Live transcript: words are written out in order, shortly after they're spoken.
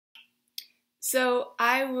So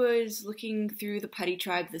I was looking through the Putty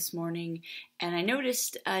Tribe this morning and I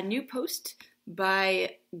noticed a new post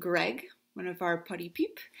by Greg, one of our Putty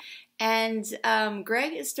Peep. And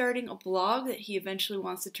Greg is starting a blog that he eventually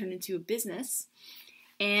wants to turn into a business.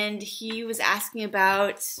 And he was asking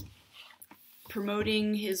about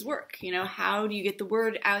promoting his work. You know, how do you get the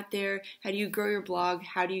word out there? How do you grow your blog?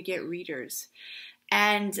 How do you get readers?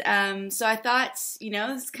 And so I thought,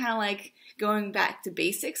 it's kind of like going back to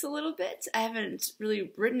basics a little bit. I haven't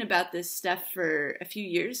really written about this stuff for a few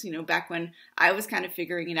years. Back when I was kind of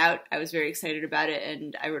figuring it out, I was very excited about it,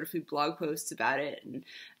 and I wrote a few blog posts about it,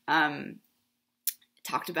 and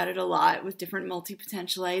talked about it a lot with different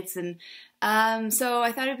multi-potentialites. And so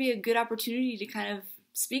I thought it'd be a good opportunity to kind of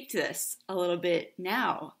speak to this a little bit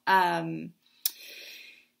now.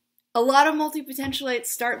 A lot of multi-potentialites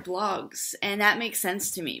start blogs, and that makes sense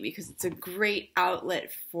to me because it's a great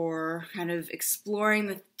outlet for kind of exploring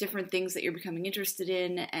the different things that you're becoming interested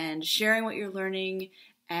in and sharing what you're learning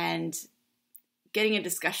and getting a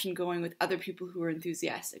discussion going with other people who are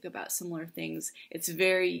enthusiastic about similar things. It's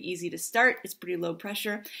very easy to start, it's pretty low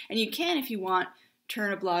pressure, and you can, if you want,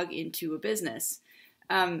 turn a blog into a business.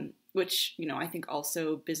 Which, I think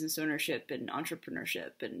also business ownership and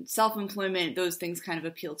entrepreneurship and self-employment, those things kind of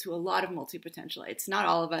appeal to a lot of multi-potentialites. Not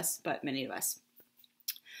all of us, but many of us.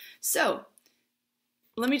 So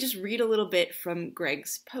let me just read a little bit from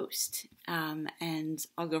Greg's post, and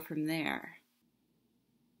I'll go from there.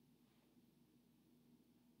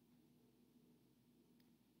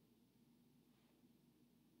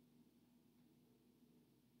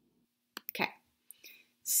 Okay,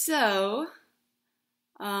 so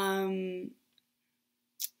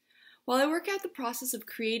while I work out the process of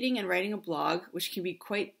creating and writing a blog, which can be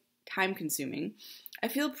quite time-consuming, I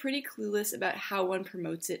feel pretty clueless about how one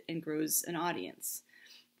promotes it and grows an audience.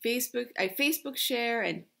 I Facebook share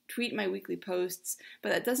and tweet my weekly posts, but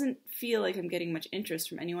that doesn't feel like I'm getting much interest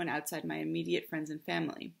from anyone outside my immediate friends and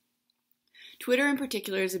family. Twitter in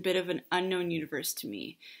particular is a bit of an unknown universe to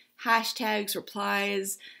me. Hashtags,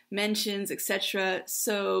 replies, mentions, etc.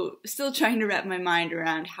 So still trying to wrap my mind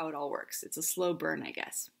around how it all works. It's a slow burn, I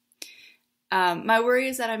guess. My worry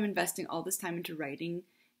is that I'm investing all this time into writing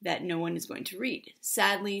that no one is going to read.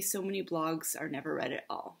 Sadly, so many blogs are never read at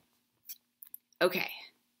all. Okay.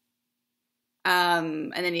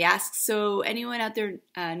 And then he asks, so anyone out there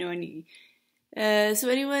anyone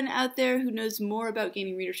out there who knows more about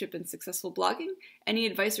gaining readership and successful blogging, any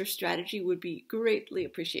advice or strategy would be greatly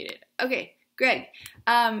appreciated. Okay, Greg.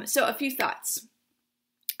 So a few thoughts.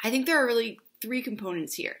 I think there are really three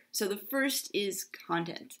components here. So the first is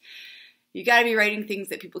content. You got to be writing things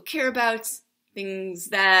that people care about, things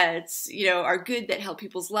that, are good, that help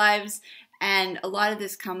people's lives, and a lot of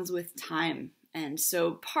this comes with time. And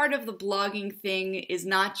so part of the blogging thing is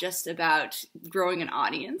not just about growing an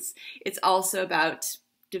audience, it's also about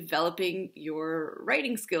developing your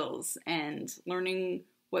writing skills and learning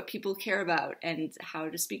what people care about and how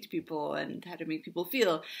to speak to people and how to make people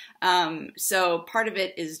feel. So part of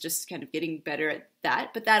it is just kind of getting better at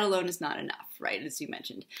that, but that alone is not enough, right, as you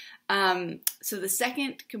mentioned. So the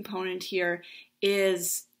second component here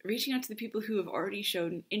is reaching out to the people who have already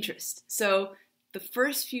shown interest. So the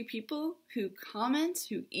first few people who comment,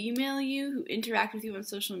 who email you, who interact with you on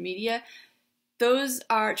social media,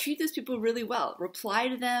 treat those people really well. Reply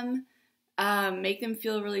to them, make them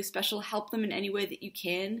feel really special, help them in any way that you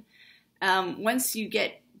can. Once you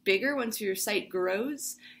get bigger, once your site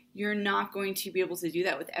grows, you're not going to be able to do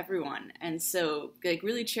that with everyone. And so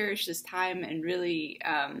really cherish this time and really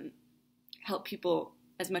help people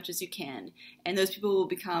as much as you can. And those people will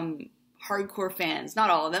become hardcore fans.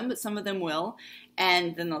 Not all of them, but some of them will.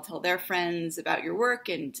 And then they'll tell their friends about your work,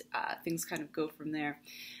 and things kind of go from there.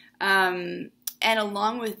 And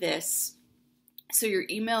along with this, so your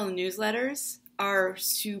email and newsletters are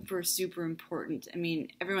super, super important. I mean,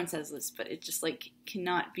 everyone says this, but it just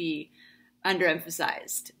cannot be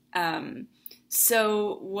underemphasized.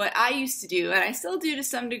 So what I used to do, and I still do to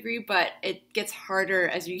some degree, but it gets harder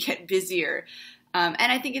as you get busier. And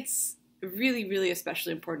I think it's really, really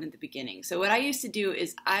especially important at the beginning. So what I used to do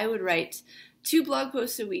is I would write 2 blog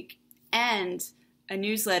posts a week and a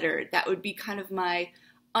newsletter that would be kind of my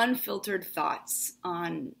unfiltered thoughts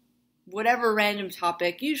on whatever random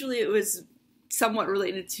topic. Usually it was somewhat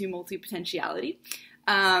related to multi-potentiality,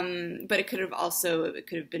 but it could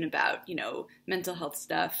have been about, mental health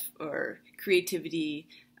stuff or creativity,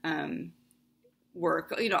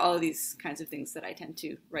 work, all of these kinds of things that I tend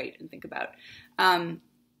to write and think about.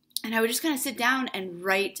 And I would just kind of sit down and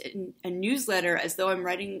write a newsletter as though I'm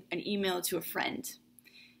writing an email to a friend.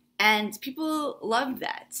 And people loved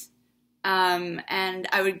that. And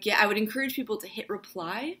I would encourage people to hit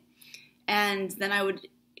reply, and then I would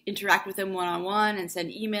interact with them one-on-one and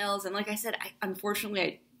send emails. And like I said, unfortunately,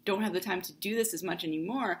 I don't have the time to do this as much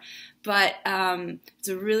anymore, but it's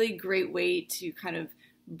a really great way to kind of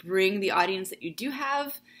bring the audience that you do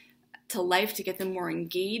have to life, to get them more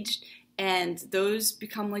engaged, and those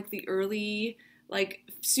become like the early like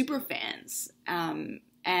super fans,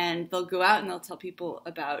 and they'll go out and they'll tell people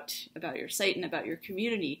about your site and about your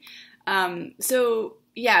community. So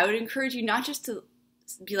yeah, I would encourage you not just to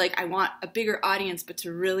be like, I want a bigger audience, but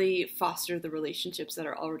to really foster the relationships that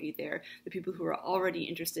are already there, the people who are already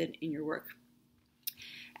interested in your work.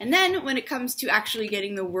 And then when it comes to actually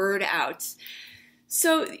getting the word out,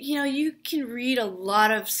 so, you know, you can read a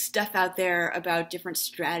lot of stuff out there about different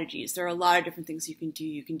strategies. There are a lot of different things you can do.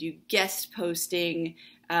 You can do guest posting,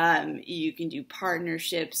 you can do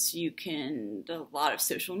partnerships, you can do a lot of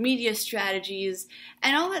social media strategies,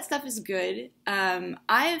 and all that stuff is good. I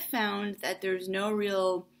have found that there's no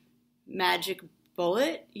real magic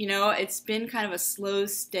bullet. You know, it's been kind of a slow,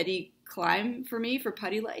 steady climb for me for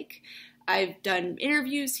Puttylike. I've done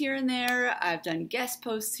interviews here and there, I've done guest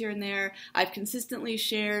posts here and there, I've consistently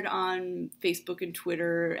shared on Facebook and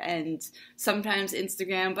Twitter and sometimes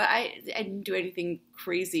Instagram, but I didn't do anything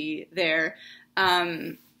crazy there.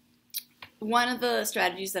 One of the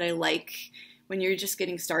strategies that I like when you're just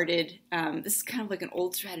getting started, this is kind of like an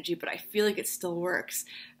old strategy, but I feel like it still works.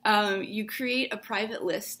 You create a private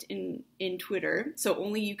list in Twitter, so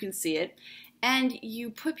only you can see it, and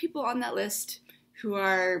you put people on that list who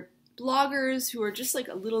are bloggers who are just like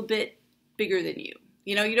a little bit bigger than you.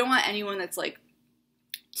 You know, you don't want anyone that's like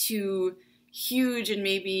too huge and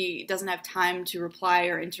maybe doesn't have time to reply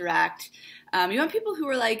or interact. You want people who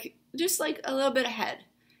are like just like a little bit ahead.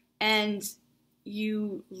 And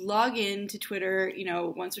you log in to Twitter, you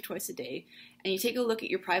know, once or twice a day, and you take a look at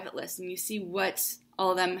your private list and you see what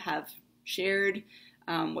all of them have shared,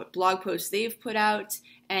 what blog posts they've put out,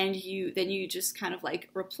 and then you just kind of like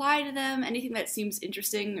reply to them, anything that seems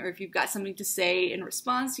interesting, or if you've got something to say in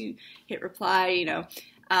response, you hit reply, you know.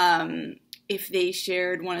 If they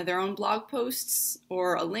shared one of their own blog posts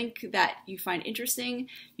or a link that you find interesting,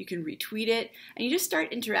 you can retweet it, and you just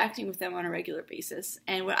start interacting with them on a regular basis.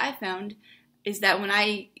 And what I found is that when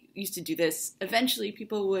I used to do this, eventually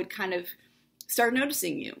people would kind of start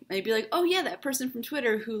noticing you. And they'd be like, oh yeah, that person from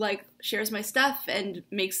Twitter who like shares my stuff and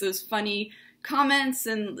makes those funny comments,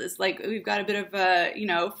 and it's like we've got a bit of a, you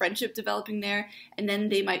know, friendship developing there. And then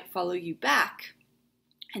they might follow you back,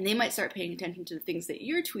 and they might start paying attention to the things that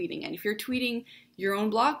you're tweeting. And if you're tweeting your own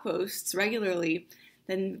blog posts regularly,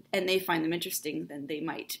 then, and they find them interesting, then they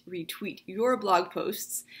might retweet your blog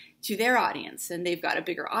posts to their audience, and they've got a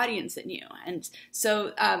bigger audience than you. And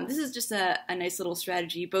so this is just a nice little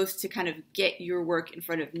strategy, both to kind of get your work in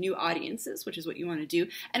front of new audiences, which is what you want to do,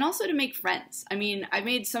 and also to make friends. I mean, I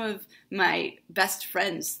made some of my best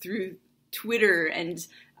friends through Twitter and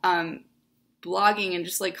blogging and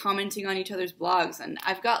just like commenting on each other's blogs. And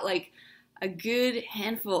I've got like a good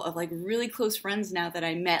handful of like really close friends now that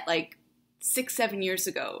I met like 6-7 years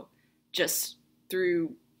ago, just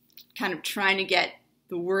through kind of trying to get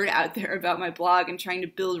the word out there about my blog and trying to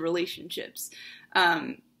build relationships.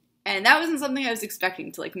 And that wasn't something I was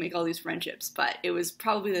expecting, to like make all these friendships, but it was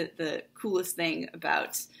probably the coolest thing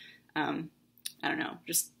about, I don't know,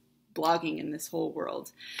 just blogging in this whole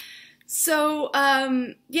world. So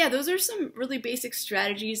yeah, those are some really basic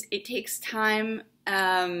strategies. It takes time.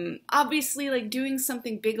 Obviously, like doing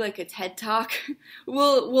something big like a TED Talk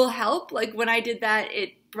will help. Like when I did that,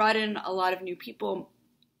 it brought in a lot of new people.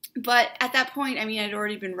 But at that point, I mean, I'd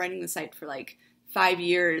already been running the site for like 5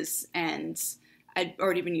 years, and I'd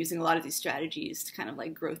already been using a lot of these strategies to kind of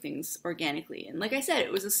like grow things organically. And like I said,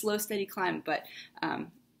 it was a slow, steady climb, but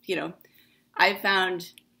you know, I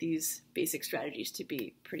found these basic strategies to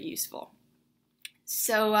be pretty useful.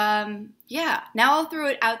 So yeah, now I'll throw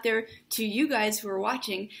it out there to you guys who are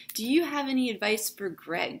watching. Do you have any advice for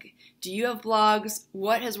Greg? Do you have blogs?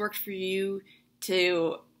 What has worked for you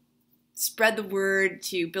to spread the word,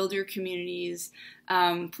 to build your communities?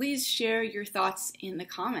 Please share your thoughts in the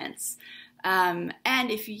comments. And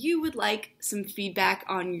if you would like some feedback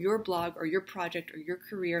on your blog or your project or your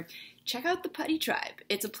career, check out the Putty Tribe.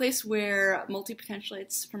 It's a place where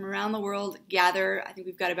multi-potentialites from around the world gather. I think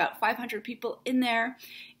we've got about 500 people in there.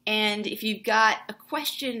 And if you've got a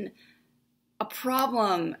question, a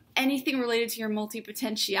problem, anything related to your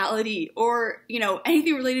multi-potentiality, or, you know,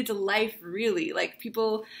 anything related to life, really, like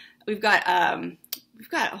people, we've got a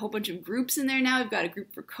whole bunch of groups in there now. We've got a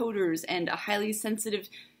group for coders and a highly sensitive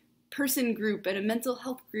person group and a mental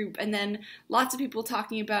health group, and then lots of people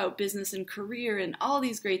talking about business and career and all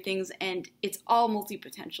these great things, and it's all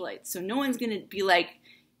multi-potentialites. So no one's going to be like,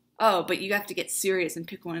 oh, but you have to get serious and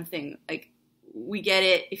pick one thing. Like, we get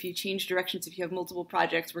it. If you change directions, if you have multiple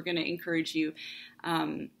projects, we're going to encourage you.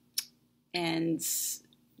 And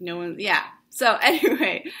no one, yeah. So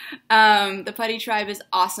anyway, the Putty Tribe is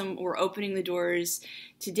awesome. We're opening the doors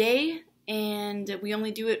today, and we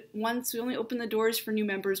only do it once. We only open the doors for new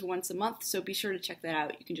members once a month, so be sure to check that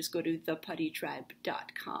out. You can just go to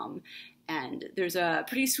theputtytribe.com, and there's a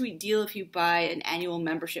pretty sweet deal if you buy an annual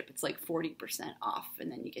membership. It's like 40% off, and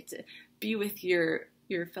then you get to be with your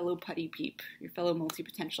fellow putty peep, your fellow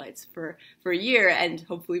multi-potentialites for a year and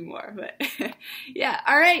hopefully more. But yeah,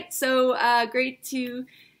 all right. So great to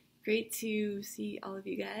see all of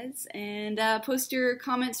you guys, and post your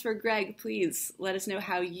comments for Greg. Please let us know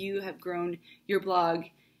how you have grown your blog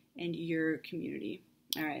and your community.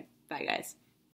 All right, bye guys.